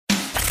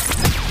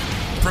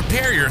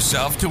Prepare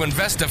yourself to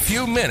invest a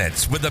few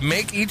minutes with the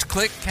Make Each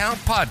Click Count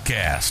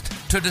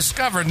podcast to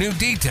discover new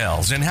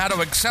details in how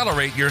to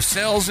accelerate your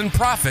sales and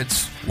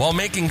profits while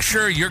making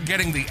sure you're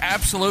getting the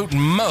absolute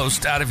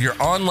most out of your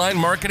online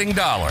marketing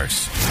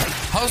dollars.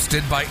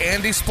 Hosted by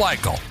Andy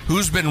Splichal,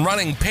 who's been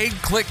running paid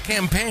click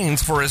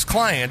campaigns for his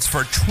clients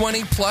for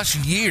 20 plus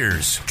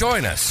years.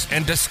 Join us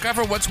and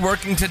discover what's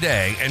working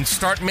today and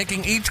start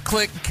making each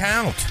click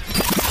count.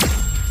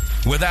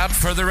 Without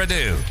further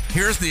ado,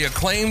 here's the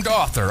acclaimed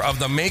author of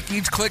the Make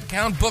Each Click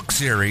Count book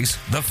series,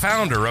 the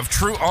founder of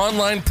True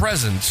Online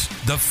Presence,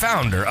 the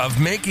founder of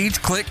Make Each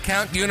Click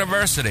Count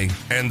University,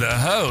 and the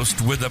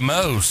host with the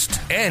most,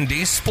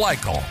 Andy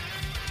Splichal.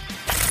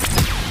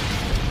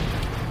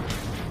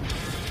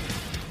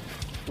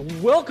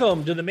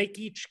 Welcome to the Make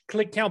Each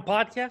Click Count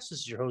podcast. This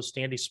is your host,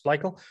 Andy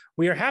Splichal.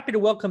 We are happy to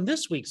welcome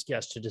this week's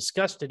guest to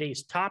discuss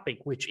today's topic,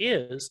 which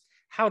is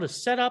how to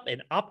set up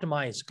and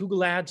optimize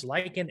Google Ads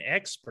like an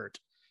expert.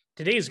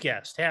 Today's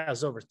guest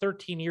has over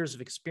 13 years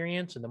of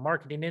experience in the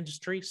marketing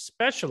industry,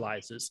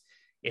 specializes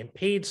in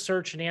paid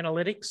search and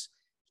analytics,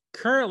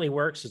 currently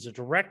works as a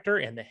director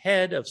and the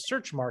head of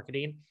search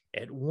marketing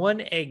at One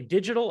Egg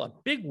Digital. A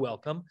big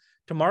welcome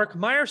to Mark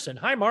Meyerson.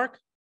 Hi, Mark.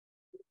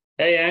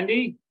 Hey,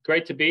 Andy.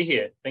 Great to be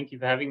here. Thank you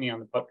for having me on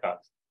the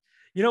podcast.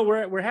 You know,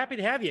 we're happy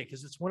to have you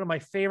because it's one of my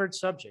favorite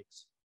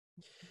subjects.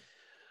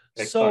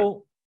 Excellent.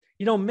 So,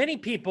 you know, many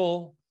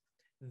people,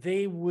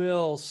 they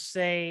will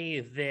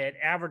say that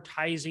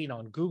advertising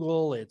on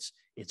Google, it's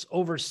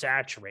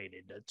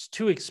oversaturated, it's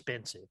too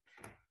expensive.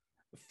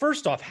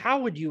 First off, how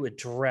would you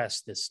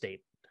address this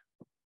statement?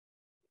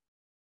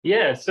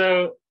 Yeah,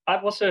 so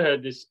I've also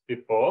heard this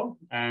before.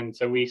 And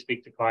so we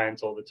speak to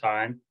clients all the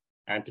time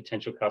and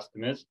potential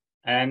customers.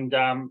 And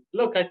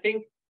look, I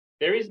think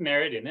there is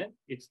merit in it.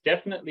 It's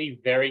definitely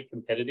very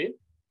competitive.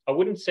 I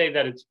wouldn't say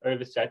that it's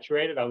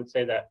oversaturated. I would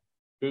say that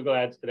Google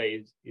Ads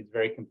today is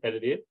very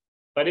competitive,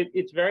 but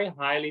it's very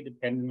highly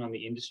dependent on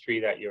the industry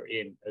that you're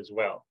in as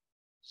well.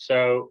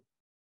 So,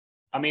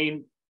 I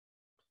mean,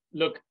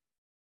 look,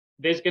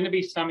 there's going to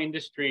be some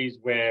industries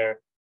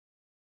where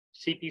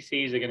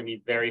CPCs are going to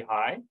be very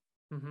high,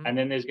 and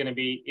then there's going to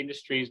be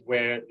industries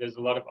where there's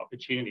a lot of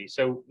opportunity.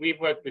 So we've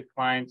worked with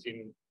clients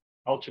in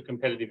ultra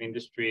competitive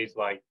industries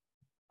like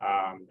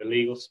the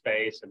legal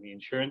space and the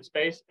insurance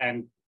space.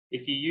 And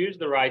if you use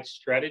the right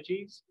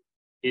strategies,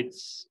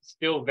 it's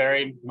still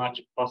very much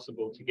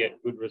possible to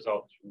get good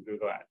results from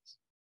Google Ads.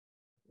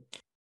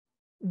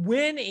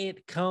 When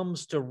it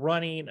comes to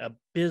running a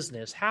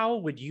business, how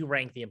would you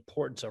rank the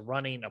importance of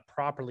running a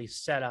properly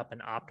set up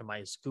and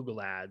optimized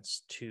Google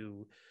Ads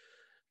to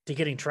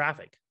getting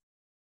traffic?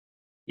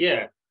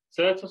 Yeah,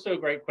 so that's also a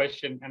great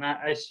question. And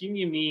I assume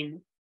you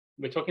mean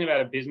we're talking about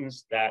a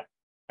business that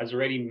has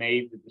already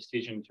made the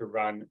decision to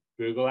run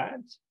Google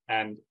Ads,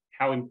 and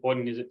how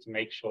important is it to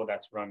make sure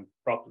that's run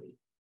properly?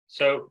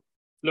 So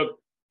look,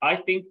 I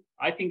think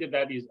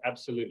that is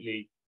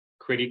absolutely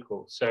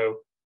critical. So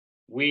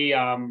we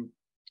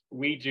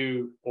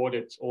do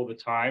audits all the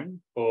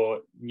time for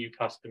new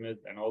customers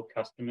and old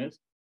customers,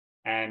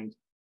 and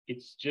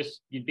it's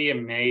just, you'd be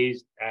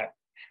amazed at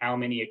how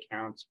many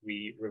accounts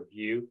we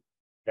review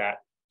that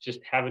just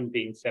haven't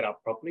been set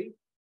up properly,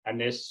 and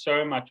there's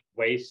so much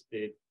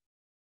wasted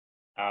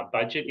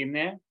budget in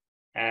there.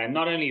 And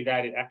not only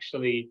that, it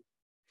actually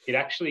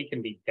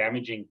can be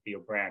damaging for your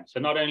brand. So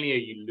not only are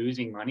you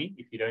losing money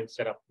if you don't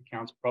set up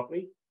accounts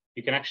properly,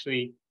 you can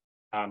actually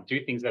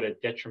do things that are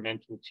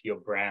detrimental to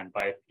your brand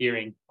by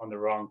appearing on the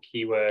wrong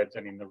keywords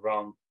and in the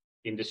wrong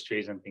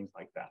industries and things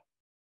like that.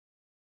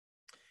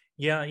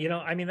 Yeah, you know,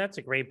 I mean, that's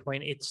a great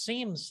point. It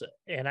seems,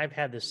 and I've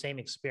had the same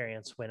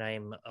experience when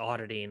I'm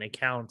auditing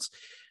accounts,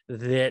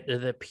 that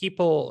the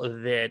people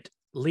that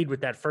lead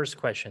with that first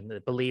question,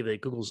 that believe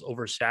that Google's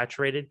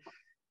oversaturated,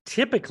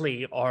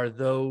 typically are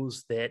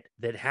those that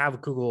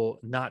have Google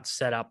not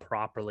set up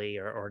properly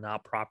or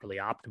not properly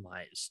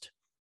optimized.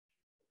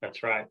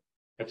 That's right.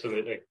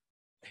 Absolutely.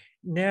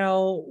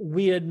 Now,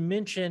 we had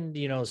mentioned,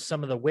 you know,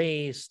 some of the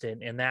waste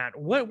and that.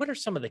 What are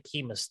some of the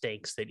key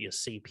mistakes that you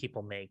see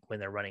people make when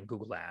they're running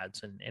Google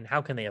Ads, and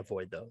how can they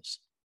avoid those?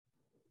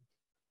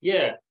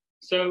 Yeah.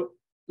 So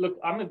look,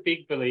 I'm a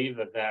big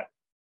believer that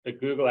the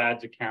Google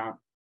Ads account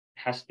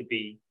has to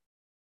be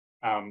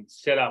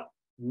set up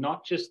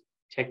not just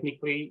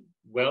technically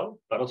well,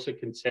 but also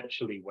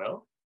conceptually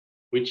well,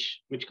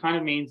 which kind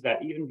of means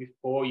that even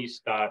before you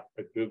start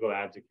a Google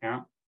Ads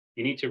account,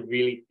 you need to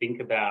really think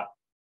about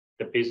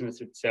the business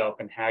itself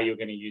and how you're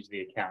going to use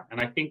the account. And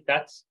I think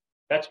that's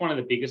one of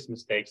the biggest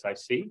mistakes I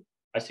see.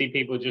 I see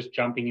people just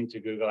jumping into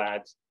Google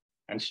Ads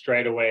and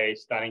straight away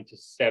starting to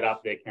set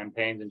up their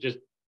campaigns and just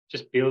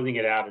building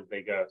it out as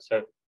they go.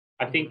 So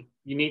I think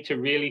you need to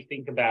really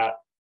think about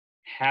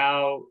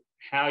how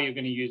you're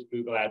going to use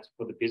Google Ads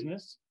for the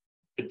business,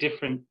 the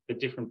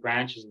different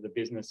branches of the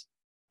business,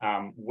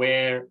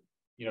 where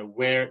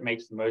it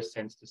makes the most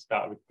sense to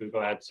start with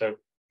Google Ads. So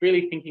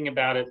really thinking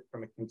about it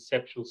from a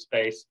conceptual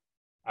space,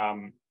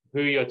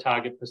 who your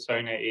target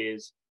persona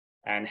is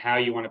and how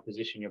you want to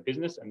position your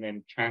business, and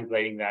then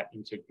translating that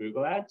into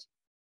Google Ads.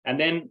 And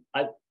then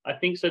I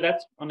think so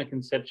that's on a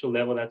conceptual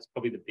level, that's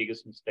probably the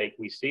biggest mistake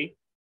we see.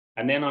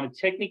 And then on a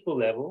technical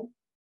level,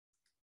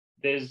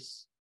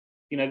 there's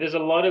a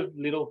lot of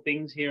little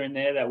things here and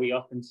there that we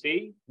often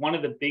see. One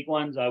of the big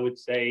ones I would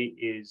say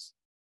is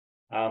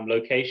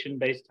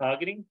location-based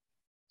targeting.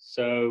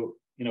 So,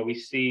 we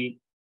see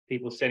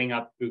people setting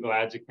up Google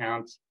Ads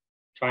accounts,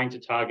 trying to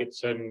target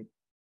certain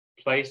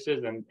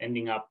places and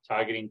ending up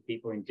targeting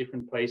people in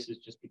different places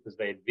just because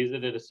they had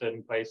visited a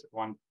certain place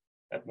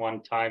at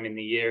one time in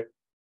the year.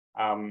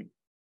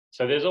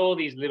 So there's all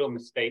these little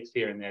mistakes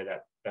here and there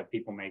that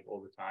people make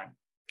all the time.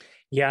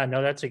 Yeah,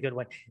 no, that's a good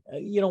one.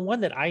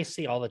 One that I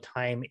see all the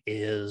time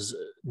is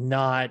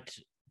not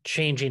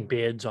changing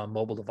bids on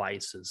mobile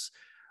devices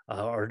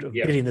or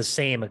bidding the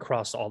same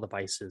across all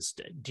devices.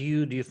 Do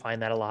you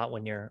find that a lot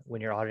when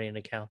you're auditing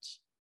accounts?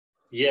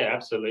 Yeah,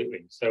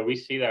 absolutely. So we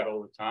see that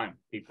all the time.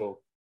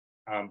 People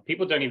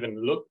don't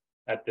even look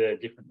at the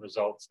different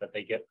results that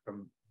they get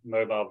from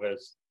mobile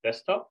versus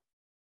desktop.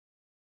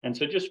 And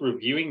so just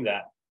reviewing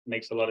that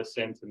makes a lot of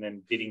sense, and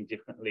then bidding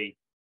differently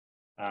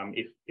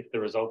if the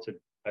results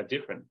are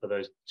different for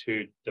those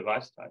two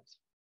device types.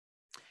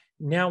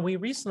 Now, we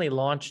recently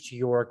launched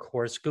your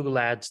course, Google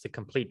Ads, the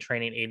complete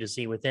training A to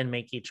Z within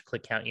Make Each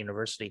Click Count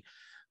University.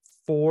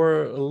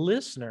 For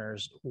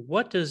listeners,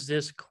 what does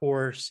this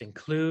course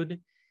include,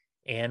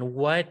 and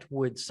what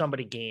would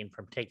somebody gain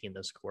from taking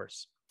this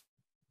course?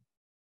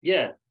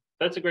 Yeah,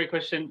 that's a great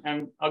question,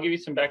 and I'll give you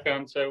some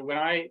background. So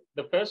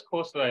the first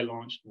course that I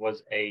launched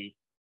was an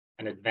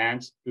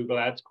advanced Google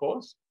Ads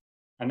course,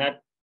 and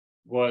that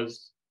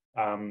was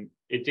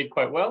it did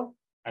quite well.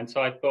 And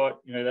so I thought,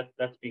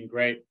 that's been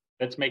great.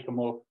 Let's make a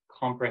more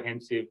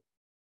comprehensive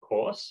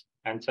course.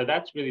 And so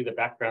that's really the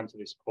background to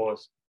this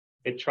course.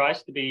 It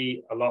tries to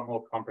be a lot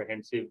more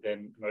comprehensive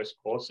than most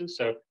courses.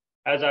 So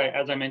as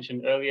I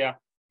mentioned earlier,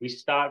 we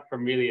start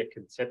from really a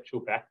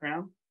conceptual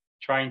background,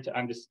 trying to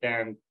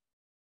understand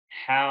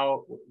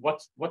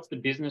what's the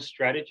business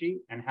strategy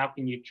and how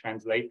can you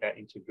translate that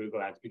into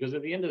Google Ads? Because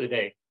at the end of the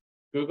day,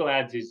 Google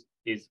Ads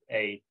is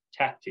a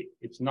tactic.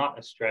 It's not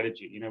a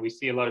strategy. We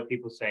see a lot of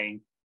people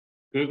saying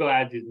Google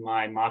Ads is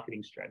my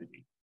marketing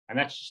strategy, and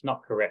that's just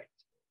not correct.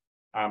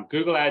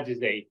 Google Ads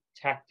is a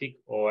tactic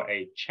or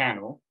a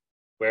channel,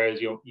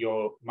 whereas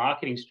your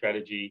marketing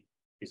strategy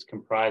is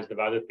comprised of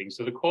other things.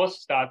 So the course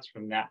starts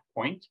from that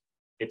point.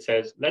 It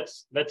says,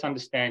 let's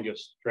understand your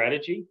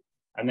strategy,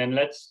 and then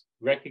let's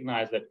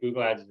recognize that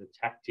Google Ads is a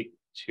tactic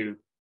to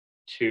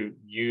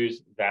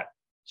use that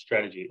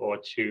strategy or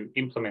to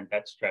implement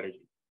that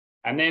strategy.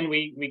 And then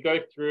we go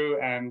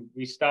through and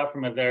we start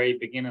from a very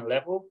beginner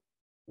level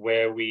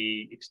where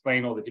we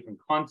explain all the different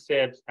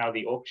concepts, how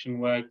the auction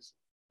works,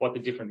 what the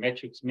different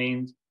metrics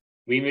means.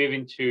 We move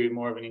into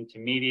more of an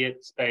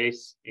intermediate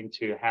space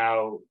into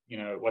how,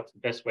 what's the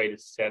best way to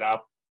set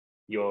up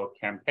your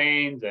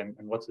campaigns and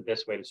what's the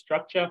best way to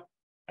structure.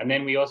 And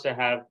then we also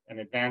have an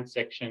advanced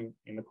section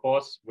in the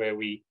course where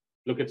we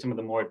look at some of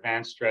the more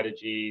advanced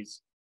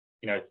strategies,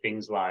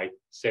 things like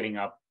setting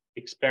up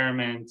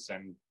experiments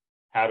and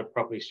how to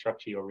properly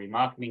structure your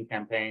remarketing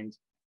campaigns.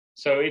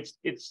 So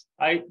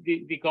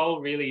the goal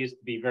really is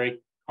to be very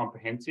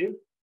comprehensive.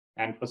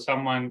 And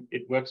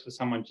it works for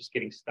someone just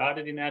getting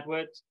started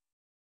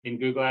in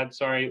Google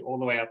Ads, all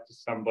the way up to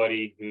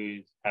somebody who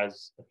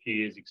has a few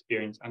years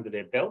experience under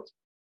their belt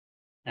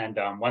and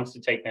wants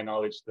to take their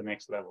knowledge to the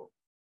next level.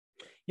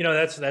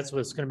 That's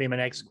what's going to be my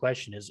next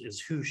question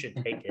is who should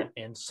take it.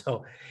 And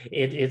so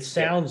it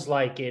sounds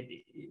like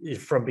it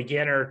from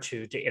beginner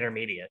to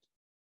intermediate.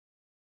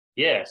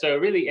 Yeah, so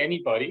really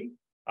anybody,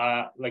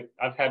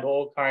 I've had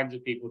all kinds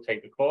of people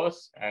take the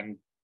course, and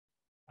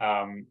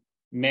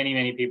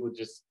many people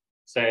just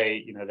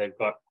say, they've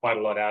got quite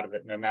a lot out of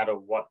it no matter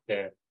what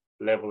their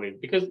level is,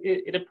 because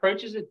it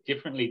approaches it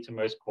differently to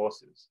most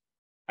courses.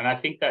 And I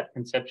think that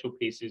conceptual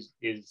piece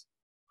is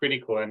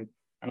critical. And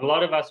a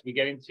lot of us, we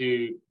get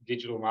into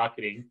digital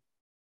marketing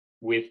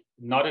with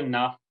not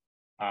enough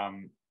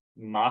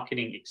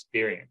marketing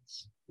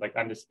experience, like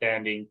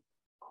understanding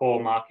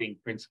core marketing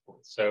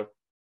principles. So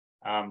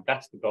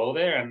that's the goal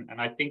there.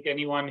 And I think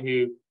anyone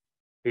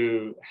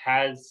who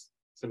has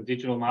some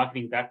digital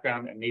marketing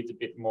background and needs a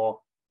bit more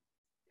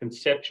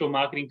conceptual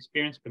marketing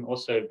experience can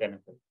also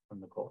benefit from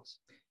the course.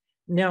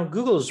 Now,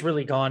 Google's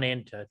really gone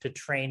into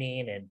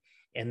training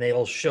and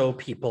they'll show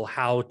people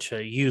how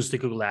to use the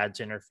Google Ads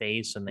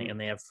interface, and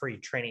they have free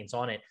trainings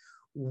on it.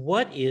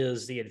 What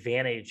is the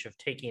advantage of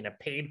taking a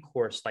paid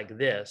course like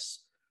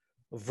this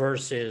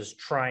versus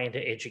trying to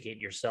educate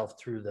yourself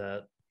through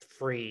the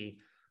free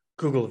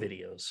Google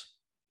videos?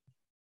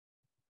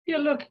 Yeah,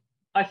 look,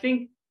 I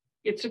think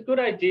it's a good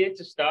idea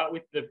to start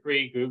with the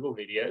free Google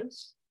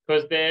videos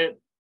because they're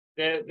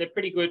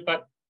pretty good,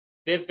 but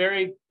they're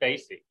very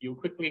basic. You'll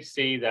quickly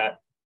see that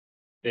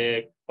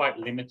they're quite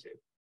limited.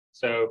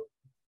 So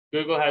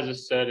Google has a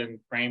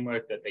certain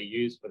framework that they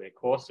use for their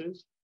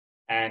courses,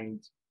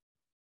 and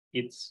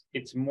it's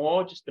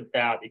more just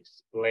about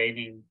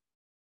explaining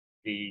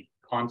the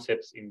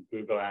concepts in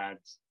Google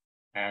Ads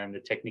and the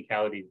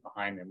technicalities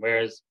behind them.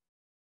 Whereas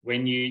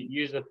when you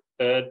use a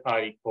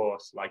third-party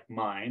course like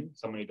mine,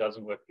 someone who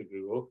doesn't work for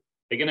Google,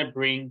 they're going to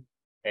bring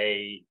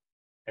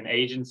an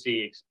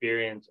agency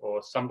experience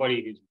or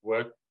somebody who's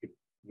worked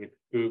with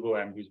Google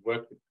and who's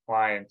worked with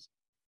clients.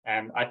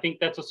 And I think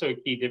that's also a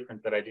key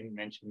difference that I didn't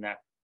mention, that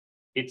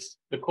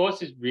the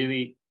course is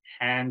really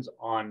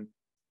hands-on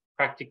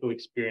practical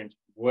experience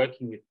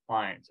working with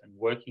clients and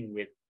working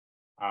with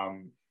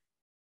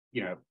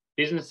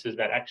businesses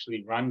that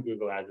actually run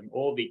Google Ads and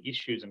all the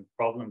issues and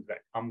problems that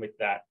come with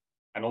that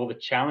and all the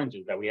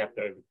challenges that we have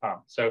to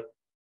overcome. So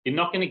you're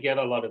not going to get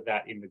a lot of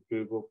that in the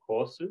Google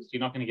courses. You're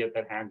not going to get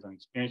that hands-on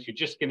experience. You're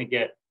just going to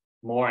get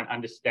more an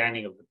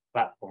understanding of the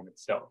platform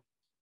itself,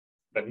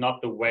 but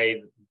not the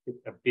way that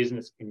a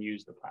business can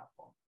use the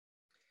platform.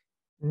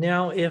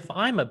 Now, if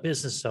I'm a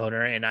business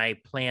owner and I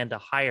plan to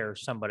hire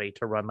somebody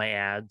to run my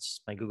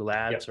ads, my Google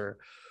Ads,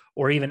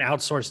 or even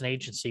outsource an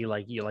agency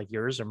like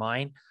yours or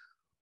mine,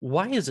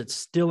 why is it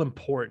still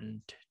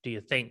important, do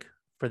you think,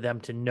 for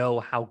them to know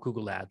how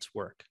Google Ads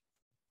work?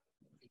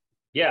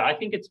 Yeah, I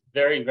think it's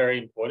very, very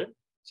important.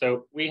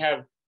 So we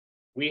have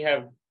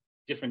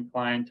different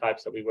client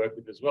types that we work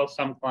with as well.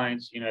 Some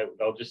clients,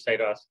 they'll just say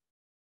to us,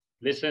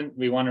 listen,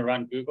 we want to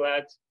run Google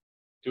Ads,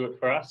 do it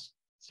for us,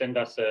 send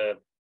us a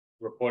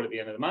report at the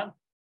end of the month.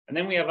 And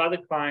then we have other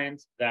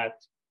clients that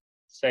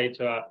say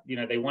to us,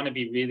 they want to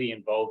be really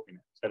involved in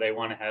it. So they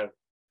want to have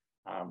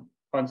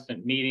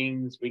constant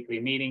meetings, weekly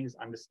meetings,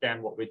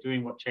 understand what we're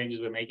doing, what changes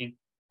we're making.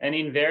 And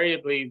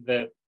invariably,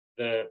 the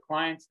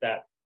clients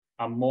that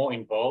are more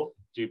involved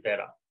do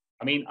better.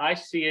 I mean, I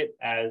see it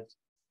as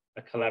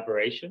a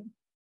collaboration.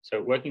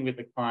 So working with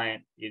the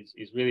client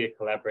is really a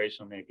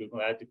collaboration on their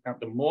Google Ads account.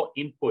 The more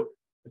input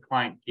the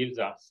client gives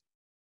us,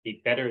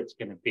 the better it's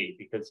going to be,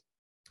 because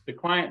the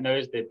client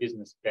knows their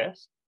business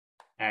best,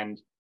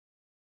 and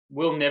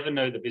we'll never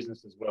know the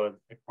business as well as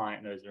the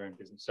client knows their own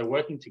business. So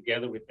working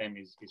together with them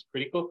is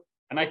critical.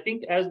 And I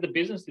think as the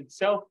business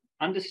itself,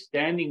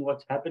 understanding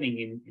what's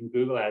happening in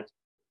Google Ads,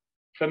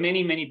 for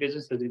many, many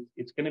businesses,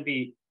 it's going to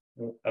be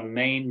a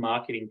main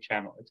marketing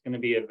channel. It's going to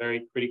be a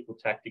very critical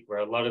tactic where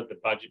a lot of the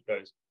budget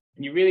goes.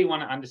 And you really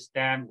want to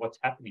understand what's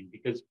happening,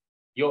 because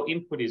your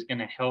input is going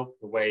to help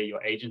the way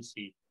your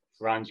agency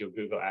runs your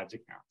Google Ads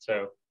account.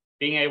 So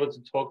being able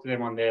to talk to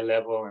them on their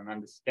level and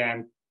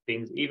understand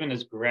things, even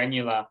as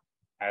granular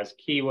as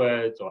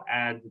keywords or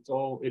ads, it's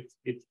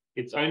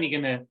only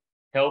going to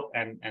help,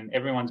 and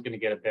everyone's going to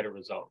get a better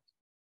result.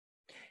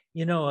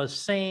 A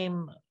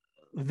same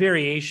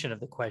variation of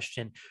the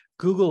question.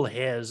 Google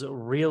has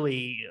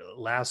really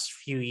last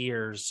few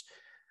years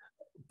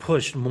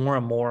pushed more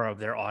and more of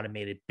their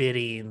automated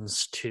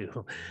biddings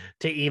to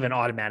even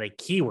automatic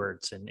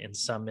keywords in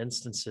some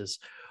instances.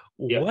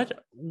 Yeah.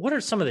 What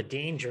are some of the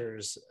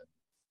dangers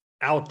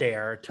out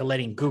there to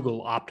letting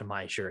Google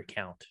optimize your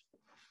account?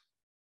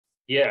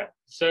 Yeah,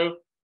 so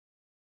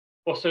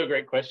also a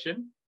great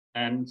question,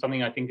 and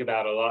something I think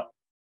about a lot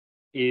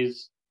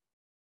is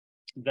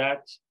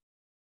that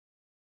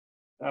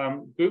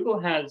I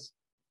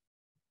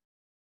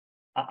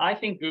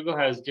think Google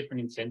has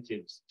different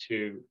incentives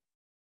to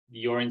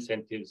your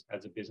incentives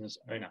as a business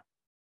owner.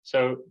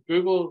 So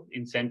Google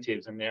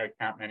incentives and their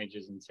account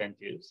managers'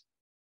 incentives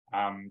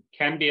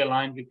can be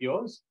aligned with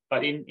yours,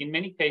 but in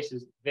many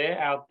cases, they're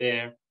out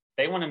there,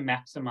 they want to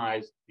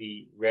maximize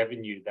the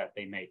revenue that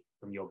they make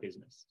from your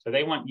business. So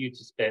they want you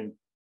to spend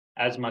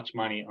as much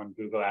money on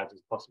Google Ads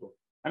as possible.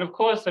 And of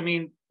course, I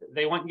mean,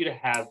 they want you to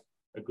have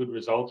a good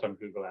result on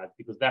Google Ads,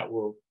 because that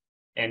will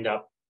end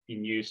up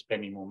in you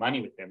spending more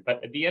money with them.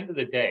 But at the end of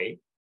the day,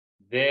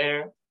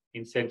 their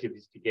incentive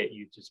is to get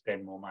you to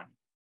spend more money.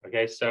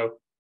 Okay, so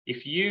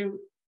if you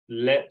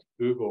let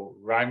Google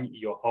run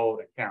your whole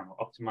account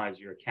or optimize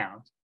your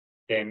account,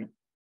 then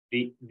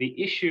the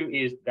issue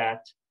is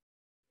that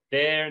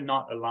they're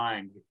not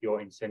aligned with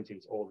your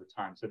incentives all the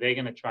time. So they're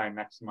going to try and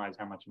maximize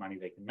how much money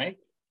they can make.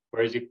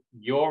 Whereas if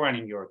you're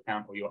running your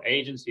account or your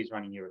agency is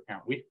running your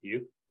account with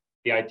you,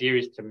 the idea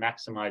is to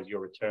maximize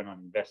your return on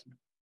investment.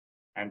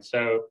 And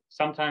so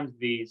sometimes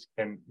these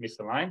can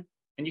misalign.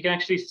 And you can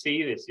actually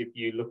see this if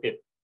you look at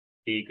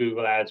the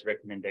Google Ads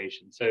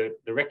recommendations. So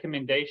the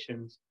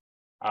recommendations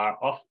are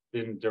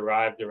often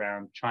derived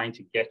around trying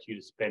to get you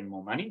to spend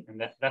more money.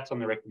 And that's on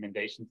the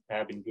recommendations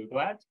tab in Google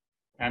Ads.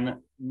 And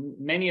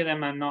many of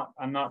them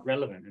are not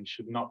relevant and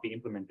should not be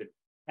implemented.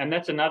 And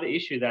that's another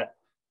issue, that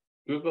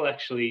Google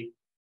actually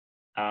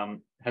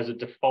has a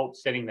default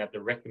setting that the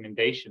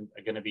recommendations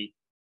are going to be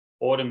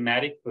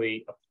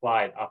automatically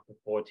applied after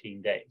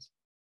 14 days.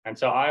 And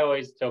so I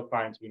always tell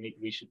clients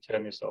we should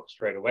turn this off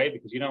straight away,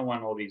 because you don't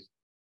want all these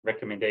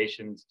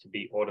recommendations to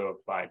be auto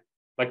applied.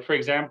 Like, for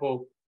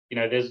example,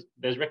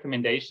 there's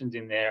recommendations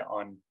in there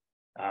on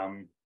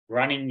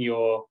running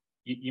you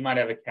might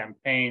have a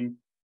campaign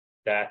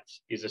that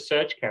is a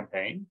search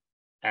campaign,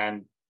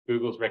 and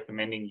Google's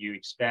recommending you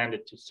expand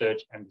it to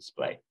search and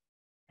display.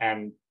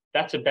 And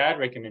that's a bad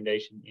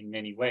recommendation in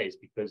many ways,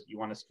 because you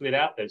want to split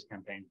out those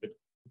campaigns, but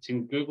it's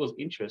in Google's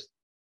interest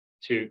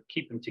to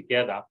keep them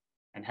together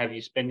and have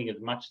you spending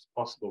as much as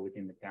possible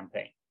within the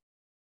campaign.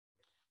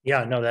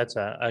 Yeah, no, that's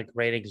a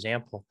great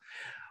example.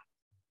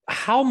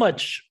 How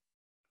much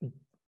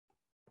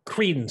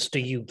credence do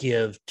you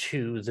give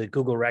to the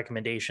Google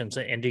recommendations,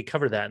 and do you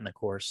cover that in the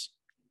course?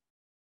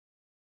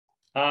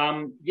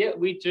 Yeah,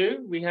 we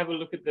do. We have a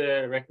look at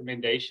the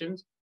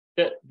recommendations.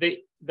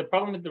 The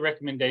problem with the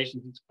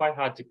recommendations, it's quite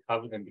hard to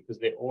cover them because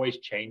they're always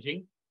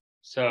changing.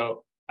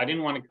 So I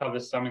didn't want to cover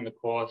some in the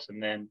course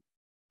and then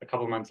a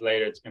couple of months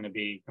later it's going to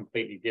be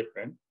completely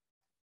different.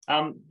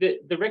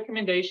 The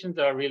recommendations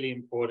are really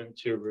important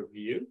to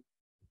review.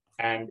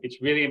 And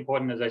it's really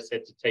important, as I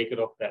said, to take it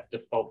off that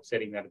default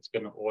setting that it's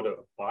going to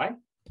auto apply.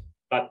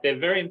 But they're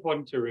very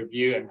important to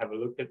review and have a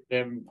look at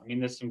them. I mean,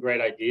 there's some great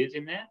ideas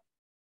in there,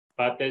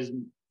 but there's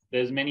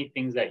many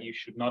things that you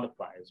should not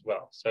apply as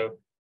well. So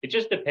it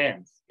just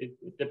depends. It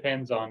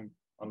depends on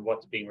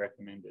what's being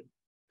recommended.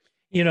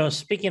 You know,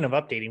 speaking of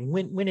updating,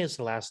 when is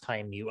the last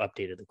time you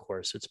updated the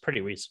course? It's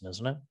pretty recent,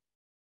 isn't it?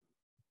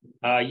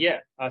 Yeah.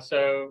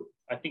 So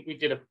I think we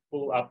did a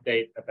full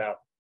update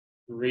about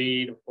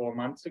 3 to 4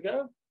 months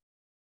ago.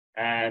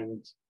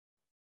 And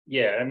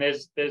yeah, and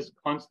there's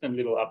constant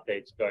little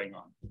updates going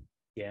on.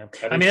 Yeah.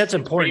 But I mean, that's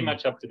important. Pretty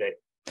much up to date.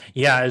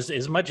 Yeah,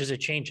 as much as it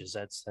changes,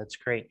 that's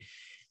great.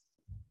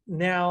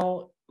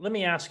 Now, let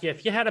me ask you,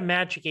 if you had a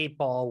magic 8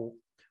 ball,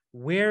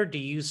 where do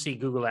you see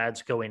Google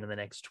Ads going in the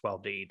next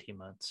 12 to 18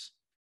 months?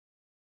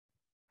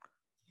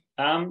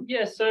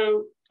 Yeah,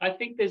 so I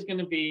think there's going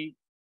to be,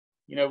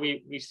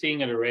 we're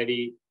seeing it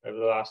already over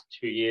the last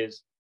 2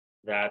 years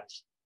that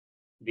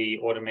the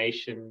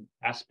automation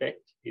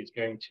aspect is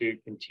going to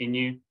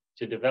continue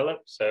to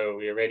develop. So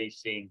we're already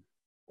seeing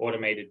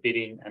automated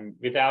bidding, and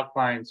with our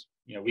clients,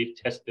 we've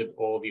tested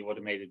all the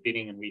automated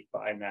bidding and we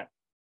find that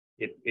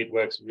it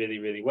works really,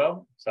 really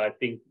well. So I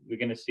think we're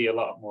going to see a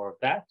lot more of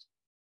that,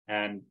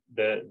 and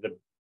the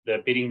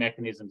bidding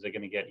mechanisms are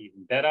going to get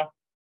even better.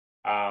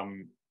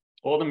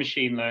 All the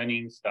machine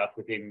learning stuff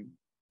within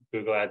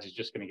Google Ads is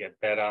just going to get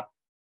better.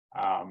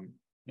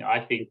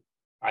 I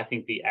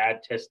think the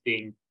ad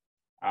testing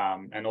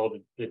and all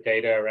the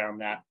data around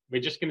that,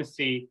 we're just going to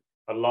see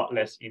a lot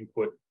less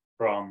input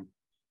from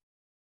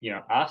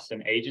us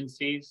and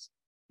agencies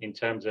in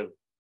terms of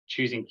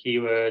choosing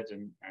keywords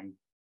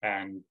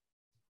and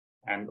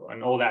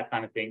all that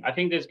kind of thing. I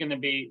think there's going to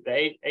be,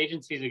 the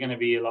agencies are going to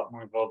be a lot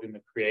more involved in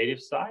the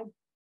creative side,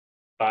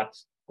 but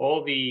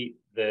all the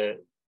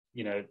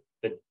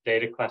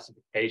data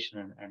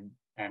classification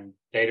and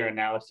data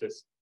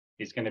analysis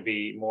is going to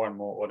be more and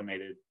more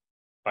automated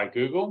by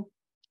Google.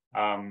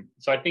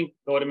 So I think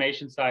the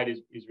automation side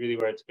is really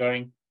where it's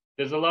going.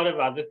 There's a lot of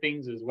other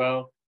things as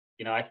well.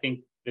 I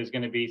think there's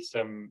going to be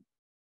some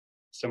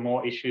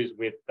more issues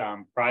with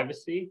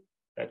privacy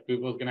that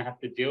Google's going to have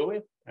to deal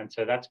with. And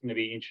so that's going to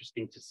be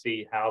interesting to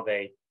see how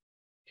they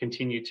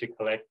continue to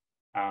collect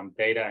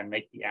data and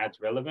make the ads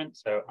relevant.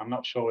 So I'm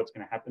not sure what's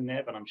going to happen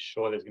there, but I'm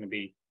sure there's going to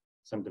be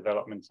some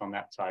developments on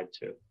that side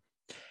too.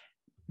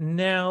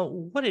 Now,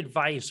 what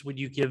advice would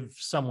you give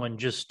someone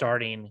just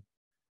starting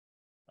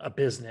a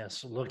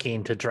business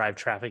looking to drive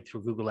traffic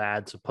through Google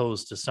Ads,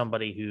 opposed to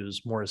somebody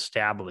who's more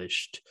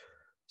established,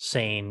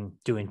 saying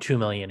doing 2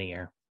 million a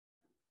year?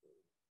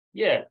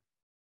 Yeah,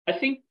 I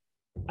think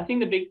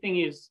the big thing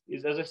is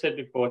as I said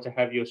before, to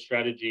have your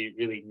strategy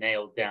really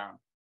nailed down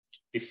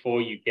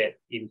before you get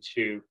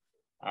into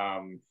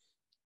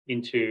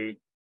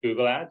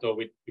Google Ads or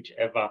with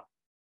whichever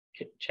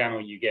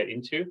channel you get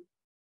into.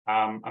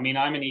 I mean,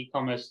 I'm an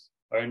e-commerce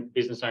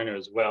business owner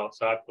as well,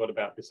 so I've thought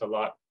about this a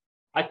lot.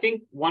 I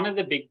think one of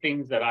the big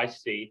things that I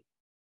see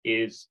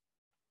is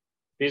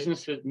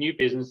new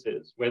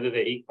businesses, whether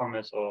they're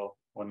e-commerce or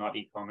not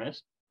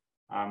e-commerce,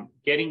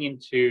 getting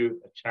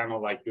into a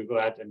channel like Google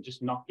Ads and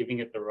just not giving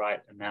it the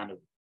right amount of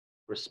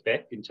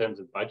respect in terms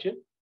of budget.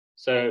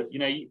 So,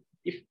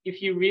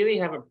 if you really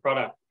have a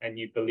product and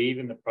you believe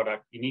in the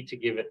product, you need to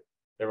give it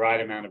the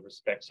right amount of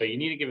respect. So you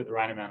need to give it the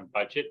right amount of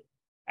budget,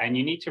 and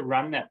you need to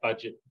run that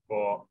budget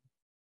for,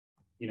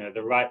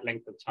 the right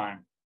length of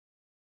time.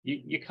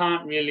 You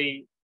can't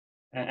really,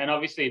 and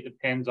obviously it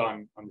depends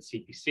on the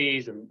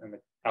CPCs and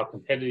how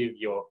competitive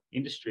your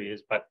industry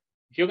is. But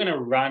if you're going to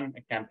run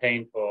a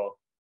campaign for,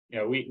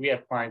 we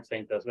have clients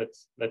saying to us,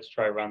 let's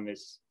try run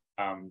this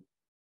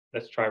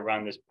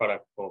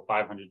product for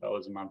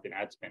 $500 a month in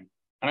ad spend.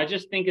 And I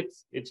just think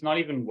it's not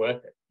even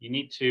worth it. You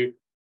need to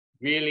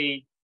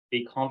really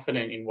be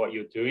confident in what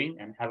you're doing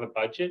and have a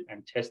budget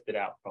and test it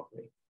out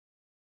properly.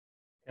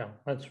 Yeah,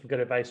 that's good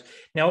advice.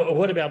 Now,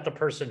 what about the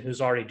person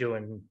who's already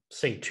doing,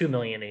 say, 2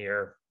 million a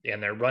year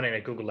and they're running a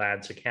Google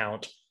Ads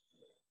account?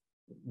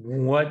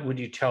 What would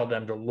you tell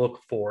them to look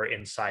for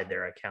inside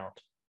their account?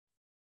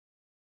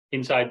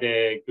 Inside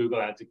their Google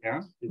Ads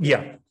account?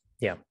 Yeah.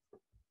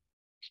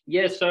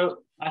 So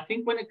I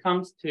think when it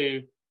comes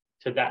to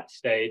that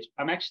stage,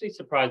 I'm actually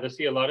surprised. I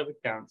see a lot of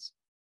accounts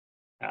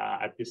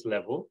at this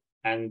level,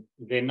 and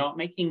they're not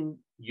making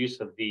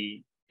use of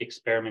the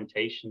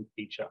experimentation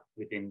feature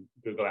within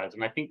Google Ads.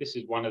 And I think this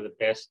is one of the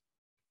best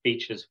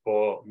features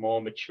for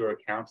more mature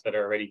accounts that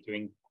are already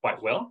doing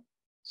quite well.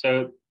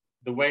 So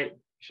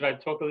should I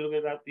talk a little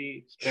bit about the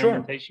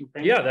experimentation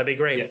framework? Yeah, that'd be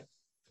great.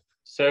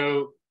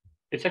 So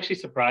it's actually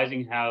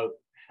surprising how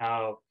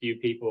few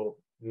people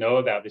know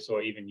about this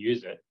or even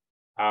use it.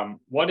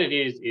 What it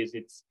is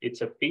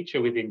it's a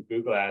feature within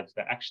Google Ads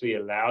that actually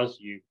allows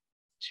you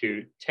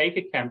to take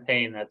a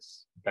campaign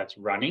that's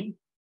running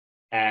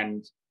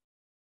and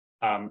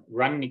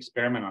run an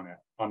experiment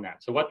on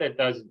that. So what that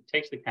does is it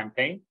takes the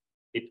campaign,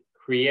 it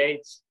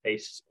creates a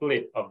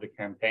split of the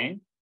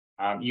campaign.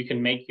 You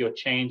can make your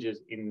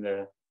changes in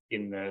the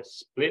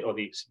split or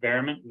the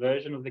experiment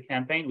version of the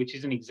campaign, which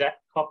is an exact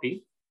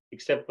copy,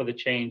 except for the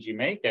change you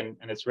make. And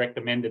it's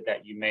recommended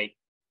that you make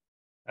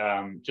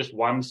just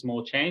one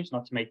small change,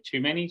 not to make too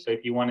many. So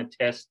if you want to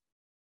test,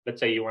 let's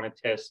say you want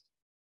to test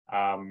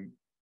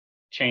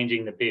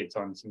changing the bids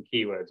on some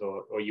keywords,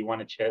 or you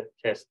want to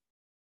test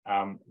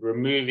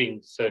removing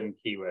certain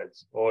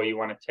keywords, or you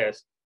want to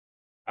test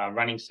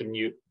running some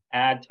new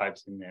ad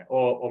types in there,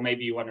 or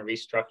maybe you want to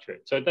restructure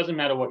it. So it doesn't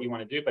matter what you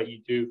want to do, but you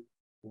do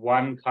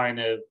one kind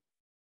of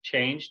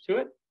change to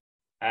it.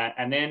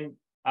 And then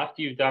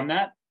after you've done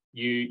that,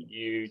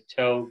 you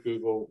tell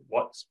Google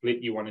what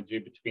split you want to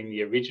do between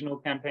the original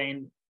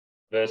campaign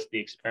versus the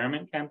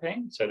experiment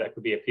campaign. So that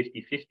could be a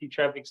 50-50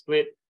 traffic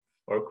split,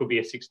 or it could be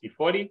a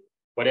 60-40,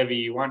 whatever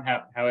you want,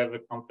 however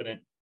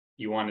confident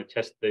you want to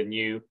test the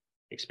new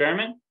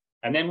experiment.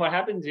 And then what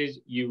happens is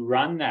you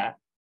run that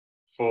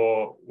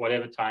for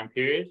whatever time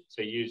period.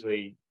 So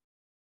usually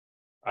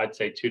I'd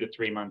say 2 to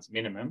 3 months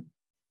minimum.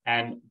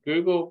 And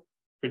Google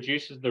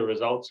produces the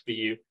results for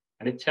you,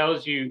 and it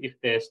tells you if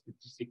they're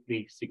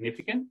statistically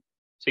significant.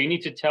 So you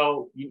need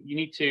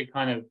to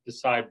kind of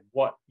decide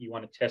what you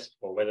want to test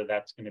for, whether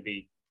that's going to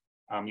be,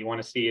 you want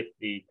to see if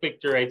the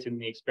click-through rates in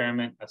the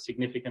experiment are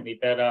significantly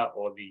better,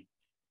 or the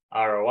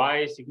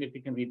ROI is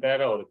significantly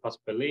better, or the cost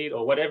per lead,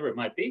 or whatever it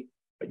might be.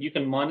 But you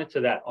can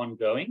monitor that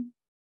ongoing.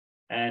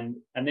 And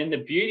then the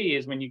beauty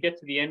is when you get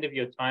to the end of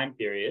your time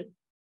period,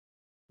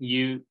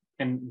 you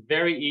can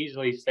very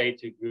easily say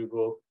to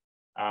Google,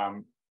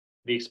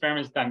 the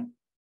experiment's done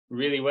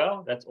really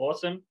well. That's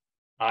awesome.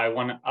 I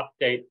want to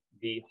update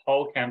the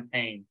whole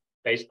campaign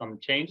based on the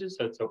changes.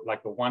 So it's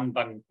like a one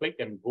button click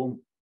and boom,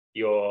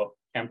 your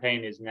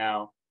campaign is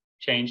now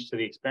changed to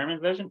the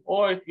experiment version.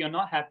 Or if you're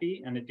not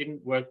happy and it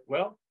didn't work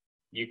well,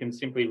 you can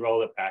simply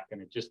roll it back,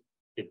 and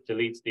it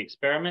deletes the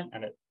experiment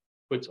and it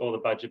puts all the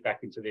budget back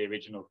into the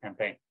original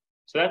campaign.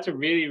 So that's a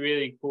really,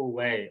 really cool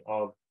way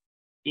of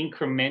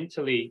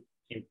incrementally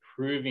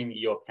improving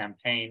your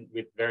campaign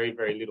with very,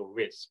 very little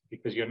risk,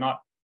 because you're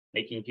not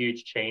making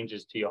huge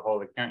changes to your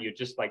whole account. You're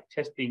just like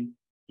testing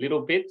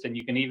little bits, and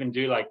you can even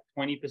do like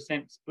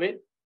 20% split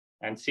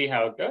and see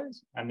how it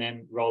goes, and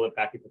then roll it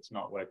back if it's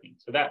not working.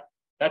 So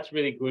that's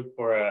really good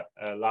for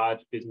a large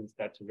business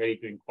that's already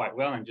doing quite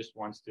well and just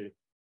wants to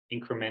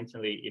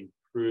incrementally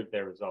improve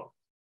their results.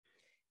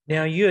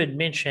 Now, you had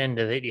mentioned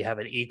that you have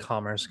an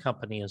e-commerce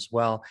company as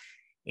well,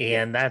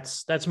 and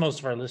that's most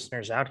of our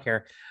listeners out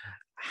here.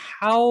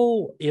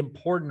 How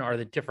important are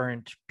the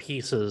different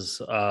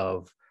pieces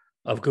of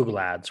Google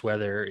Ads,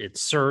 whether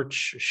it's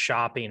search,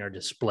 shopping, or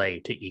display,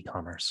 to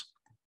e-commerce?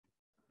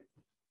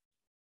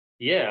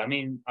 Yeah, I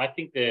mean, I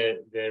think they're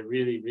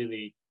really,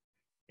 really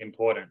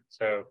important.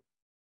 So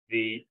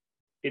firstly,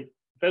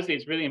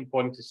 it's really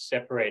important to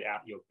separate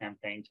out your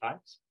campaign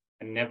types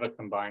and never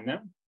combine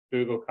them.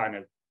 Google kind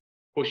of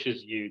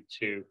pushes you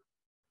to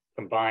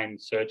combine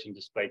search and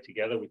display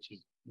together, which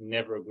is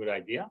never a good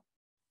idea.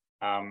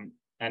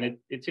 And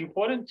it's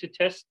important to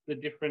test the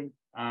different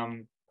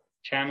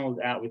channels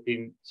out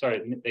within,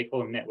 they call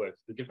them networks,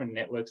 the different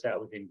networks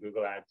out within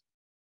Google Ads,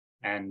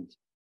 and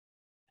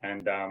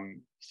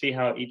see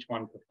how each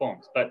one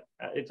performs. But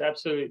it's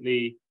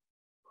absolutely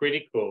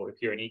critical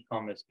if you're an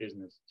e-commerce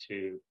business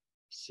to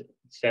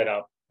set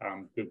up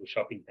Google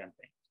Shopping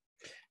campaigns.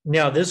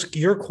 Now,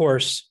 your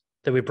course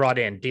that we brought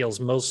in deals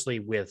mostly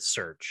with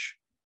search.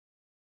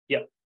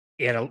 Yep.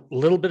 And a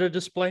little bit of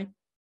display?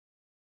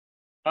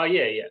 Oh,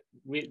 yeah.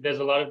 There's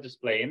a lot of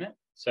display in it.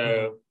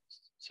 So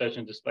search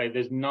and display.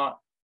 There's not,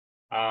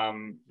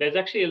 there's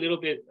actually a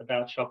little bit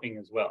about shopping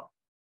as well.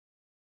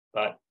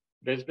 But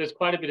there's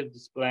quite a bit of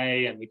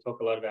display, and we talk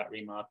a lot about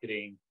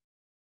remarketing.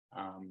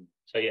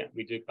 So yeah,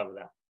 we do cover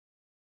that.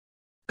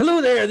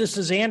 Hello there, this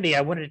is Andy.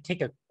 I wanted to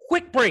take a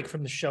quick break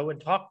from the show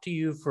and talk to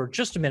you for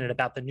just a minute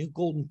about the new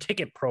Golden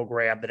Ticket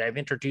program that I've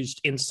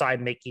introduced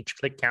inside Make Each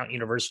Click Count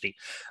University.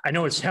 I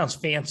know it sounds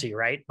fancy,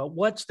 right? But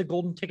what's the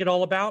Golden Ticket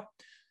all about?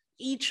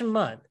 Each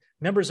month,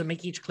 members of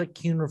Make Each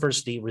Click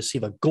University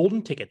receive a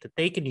golden ticket that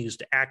they can use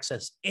to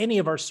access any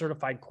of our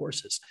certified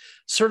courses.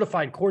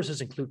 Certified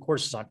courses include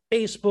courses on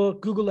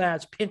Facebook, Google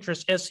Ads,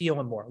 Pinterest, SEO,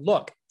 and more.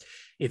 Look,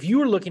 if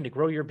you are looking to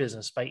grow your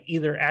business by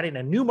either adding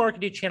a new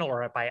marketing channel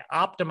or by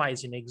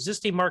optimizing an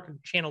existing marketing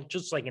channel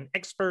just like an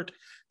expert,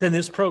 then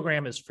this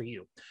program is for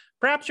you.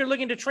 Perhaps you're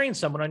looking to train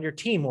someone on your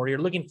team, or you're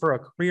looking for a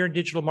career in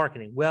digital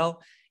marketing.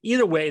 Well,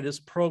 either way, this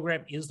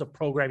program is the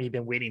program you've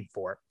been waiting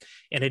for.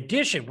 In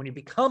addition, when you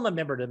become a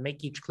member to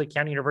Make Each Click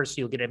Count University,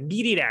 you'll get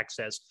immediate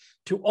access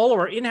to all of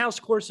our in-house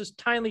courses,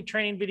 timely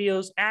training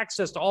videos,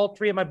 access to all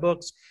 3 of my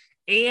books,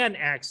 and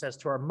access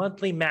to our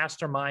monthly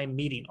mastermind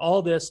meeting.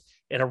 All this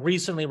at a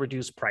recently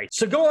reduced price.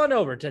 So go on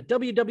over to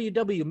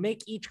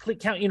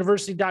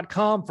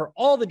www.makeeachclickcountuniversity.com for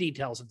all the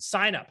details and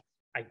sign up.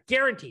 I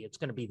guarantee it's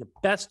going to be the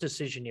best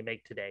decision you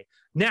make today.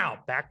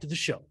 Now, back to the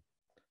show.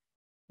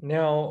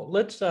 Now,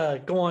 let's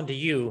go on to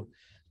you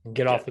and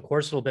get off the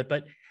course a little bit.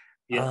 But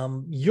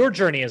your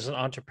journey as an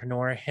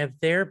entrepreneur, have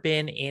there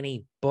been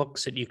any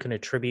books that you can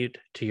attribute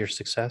to your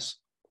success?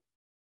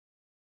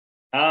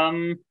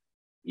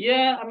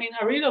 Yeah, I mean,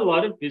 I read a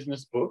lot of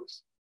business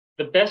books.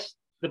 The best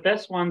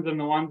ones and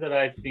the ones that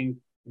I think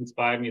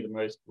inspired me the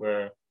most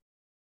were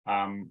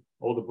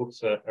all the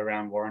books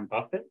around Warren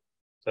Buffett.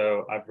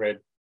 So I've read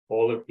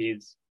all of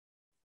his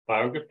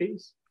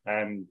biographies,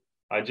 and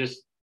I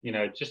just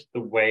the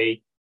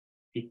way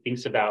he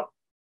thinks about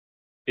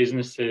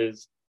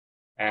businesses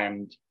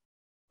and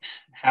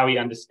how he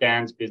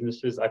understands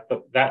businesses, I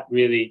thought that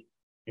really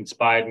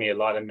inspired me a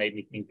lot and made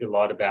me think a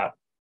lot about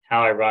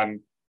how I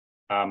run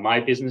my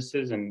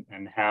businesses and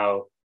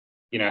how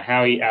he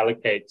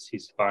allocates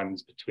his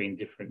funds between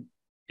different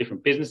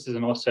businesses,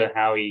 and also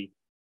how he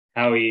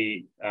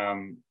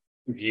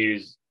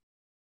views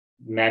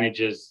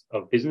managers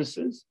of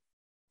businesses,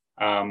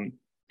 and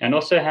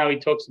also how he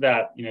talks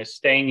about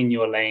staying in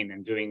your lane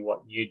and doing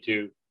what you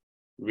do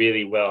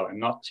really well, and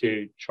not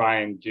to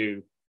try and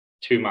do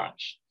too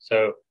much.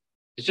 So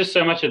there's just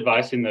so much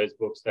advice in those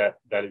books that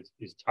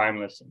is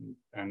timeless,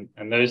 and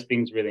those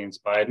things really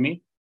inspired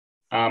me.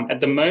 At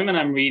the moment,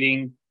 I'm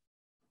reading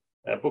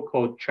a book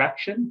called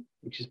Traction,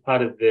 which is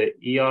part of the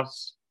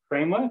EOS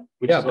framework,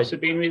 which has also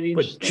been really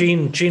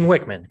interesting. Gene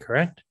Wickman,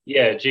 correct?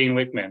 Yeah, Gene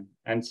Wickman.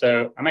 And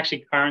so I'm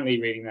actually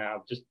currently reading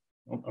that.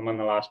 I'm on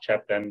the last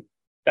chapter, and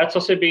that's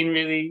also been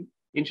really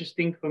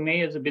interesting for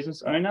me as a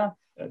business owner.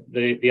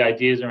 The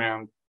ideas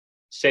around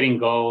setting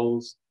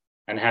goals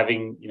and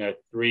having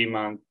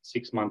 3-month,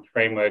 6-month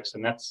frameworks,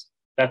 and that's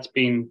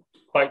been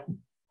quite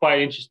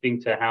interesting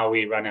to how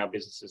we run our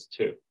businesses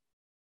too.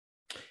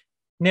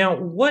 Now,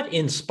 what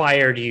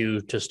inspired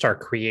you to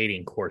start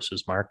creating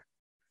courses, Mark?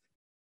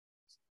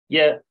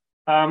 Yeah,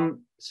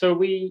 so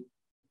we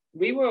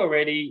were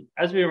already,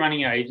 as we were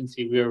running our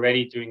agency, we were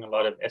already doing a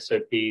lot of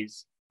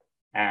SOPs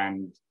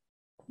and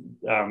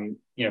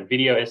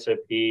video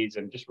SOPs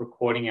and just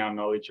recording our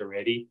knowledge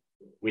already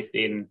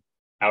within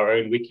our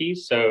own wikis.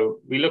 So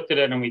we looked at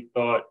it and we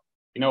thought,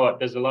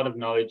 there's a lot of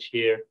knowledge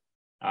here.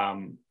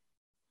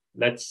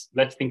 Let's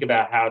think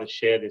about how to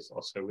share this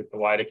also with the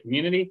wider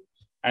community.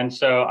 And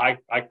so I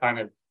kind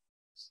of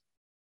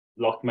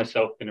locked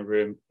myself in a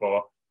room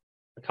for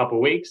a couple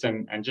of weeks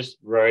and just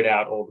wrote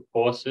out all the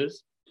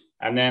courses,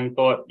 and then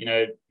thought,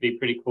 it'd be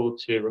pretty cool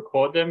to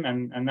record them.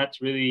 And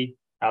that's really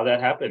how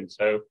that happened.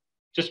 So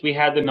just we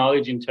had the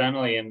knowledge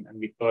internally, and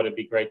we thought it'd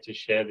be great to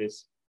share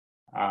this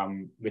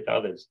with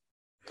others.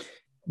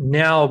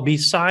 Now,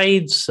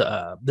 besides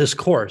this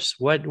course,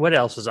 what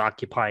else is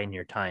occupying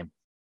your time?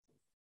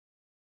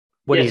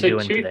 What are you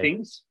doing today? 2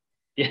 things.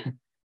 Yeah.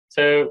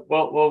 So,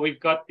 well,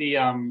 we've got the,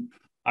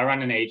 I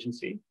run an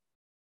agency,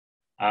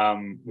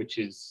 which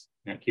is,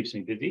 keeps me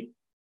busy.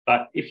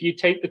 But if you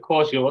take the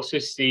course, you'll also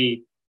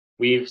see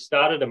we've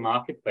started a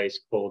marketplace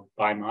called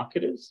By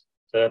Marketers.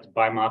 So that's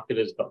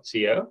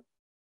bymarketers.co.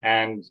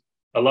 And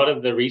a lot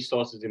of the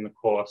resources in the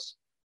course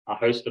are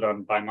hosted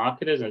on By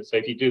Marketers. And so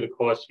if you do the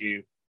course,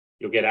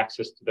 you'll get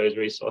access to those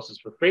resources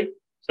for free.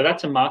 So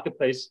that's a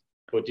marketplace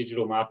for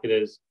digital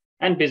marketers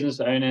and business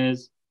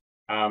owners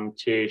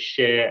to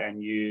share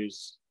and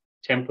use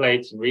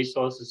templates and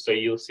resources. So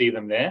you'll see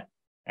them there.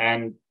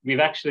 And we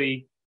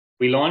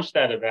launched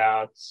that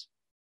about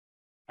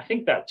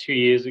 2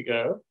 years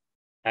ago.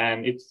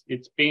 And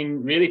it's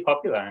been really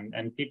popular,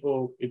 and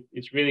people,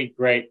 it's really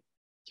great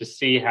to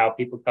see how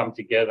people come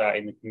together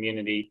in the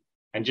community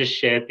and just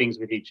share things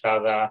with each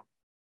other.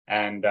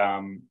 And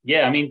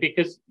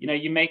because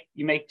you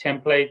make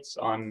templates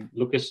on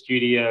Looker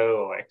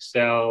Studio or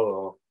Excel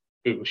or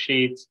Google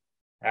Sheets,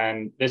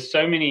 and there's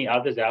so many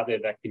others out there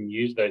that can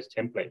use those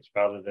templates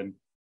rather than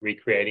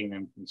recreating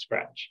them from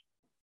scratch.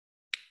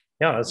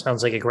 Yeah, that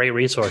sounds like a great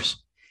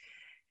resource.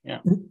 Yeah.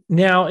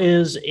 Now,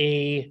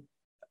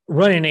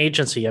 running an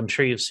agency, I'm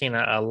sure you've seen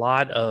a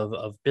lot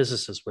of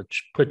businesses,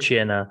 which puts you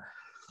in a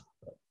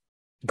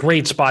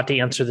great spot to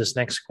answer this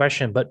next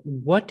question. But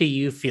what do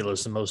you feel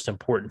is the most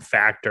important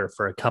factor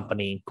for a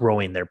company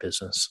growing their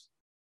business?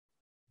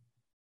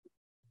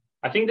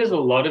 I think there's a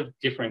lot of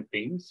different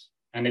things,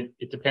 and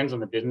it depends on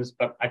the business.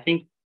 But I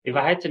think if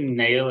I had to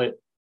nail it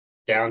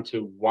down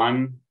to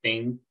one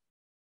thing,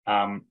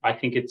 I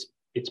think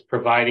it's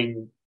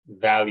providing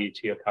value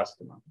to your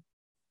customer.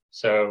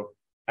 So,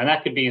 and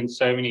that could be in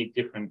so many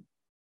different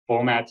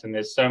formats, and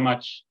there's so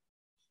much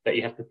that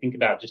you have to think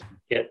about just to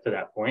get to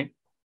that point.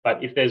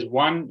 But if there's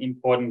one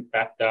important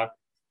factor,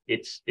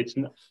 it's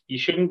not, you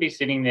shouldn't be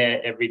sitting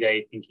there every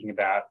day thinking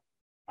about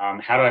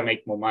how do I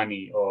make more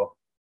money, or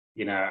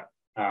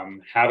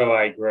how do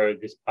I grow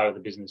this part of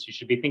the business. You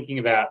should be thinking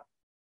about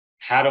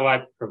how do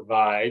I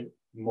provide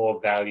more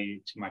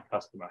value to my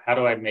customer? How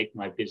do I make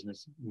my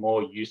business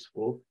more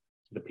useful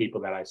to the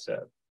people that I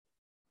serve?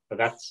 So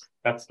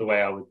that's the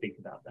way I would think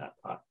about that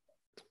part.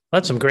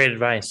 That's some great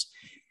advice.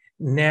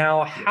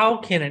 Now, how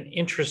can an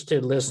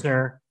interested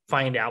listener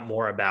find out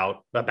more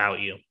about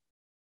you?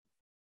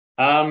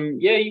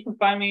 Yeah, you can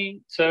find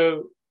me.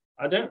 So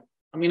I'm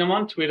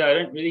on Twitter. I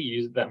don't really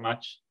use it that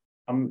much.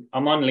 I'm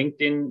on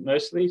LinkedIn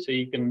mostly, so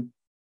you can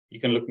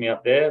look me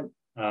up there,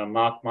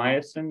 Mark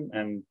Meyerson,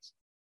 and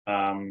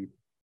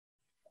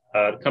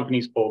the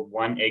company's called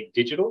One Egg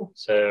Digital.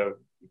 So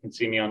you can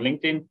see me on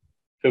LinkedIn.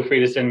 Feel free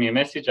to send me a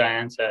message. I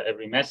answer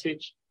every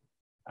message.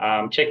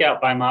 Check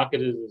out By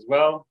Marketers as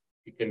well.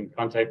 You can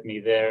contact me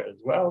there as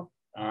well.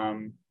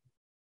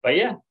 But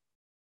yeah,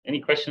 any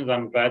questions,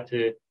 I'm glad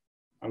to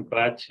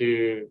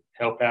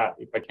help out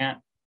if I can.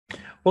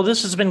 Well,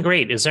 this has been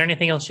great. Is there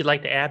anything else you'd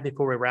like to add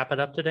before we wrap it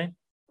up today?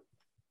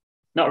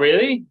 Not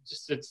really.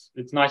 Just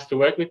it's nice to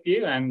work with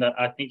you, and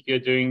I think you're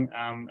doing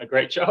a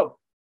great job.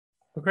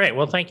 Great.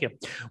 Well, thank you.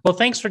 Well,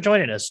 thanks for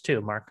joining us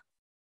too, Mark.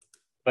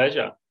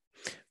 Pleasure.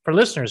 For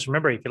listeners,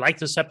 remember, if you like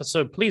this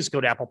episode, please go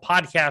to Apple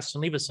Podcasts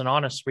and leave us an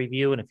honest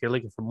review. And if you're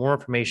looking for more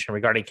information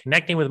regarding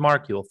connecting with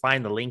Mark, you will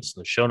find the links in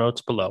the show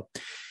notes below.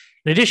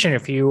 In addition,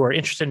 if you are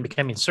interested in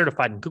becoming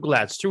certified in Google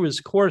Ads through his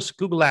course,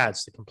 Google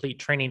Ads, the complete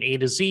training A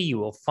to Z, you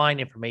will find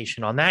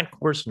information on that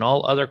course and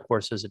all other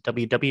courses at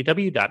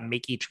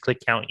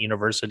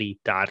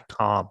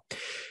www.makeeachclickcountuniversity.com.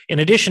 In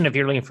addition, if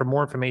you're looking for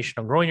more information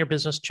on growing your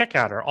business, check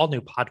out our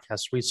all-new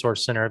podcast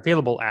resource center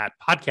available at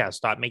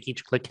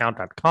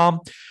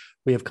podcast.makeeachclickcount.com.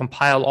 We have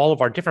compiled all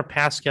of our different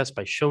past guests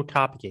by show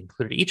topic,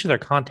 included each of their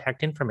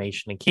contact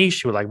information in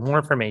case you would like more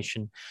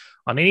information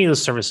on any of the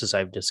services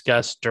I've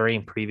discussed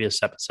during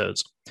previous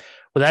episodes.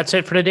 Well, that's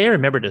it for today.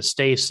 Remember to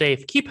stay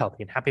safe, keep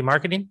healthy, and happy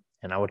marketing,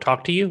 and I will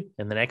talk to you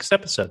in the next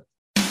episode.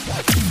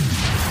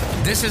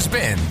 This has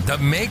been the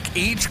Make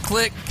Each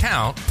Click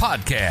Count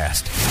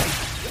podcast.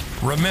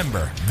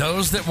 Remember,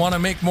 those that want to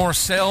make more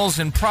sales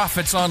and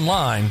profits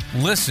online,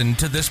 listen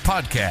to this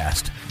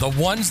podcast. The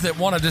ones that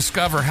want to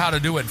discover how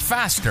to do it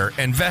faster,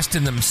 invest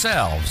in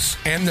themselves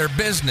and their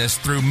business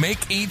through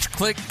Make Each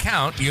Click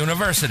Count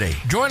University.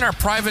 Join our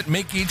private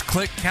Make Each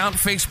Click Count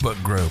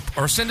Facebook group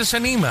or send us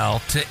an email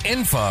to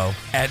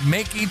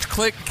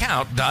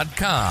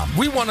info@makeeachclickcount.com.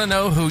 We want to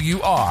know who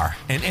you are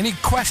and any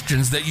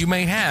questions that you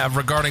may have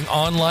regarding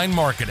online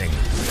marketing.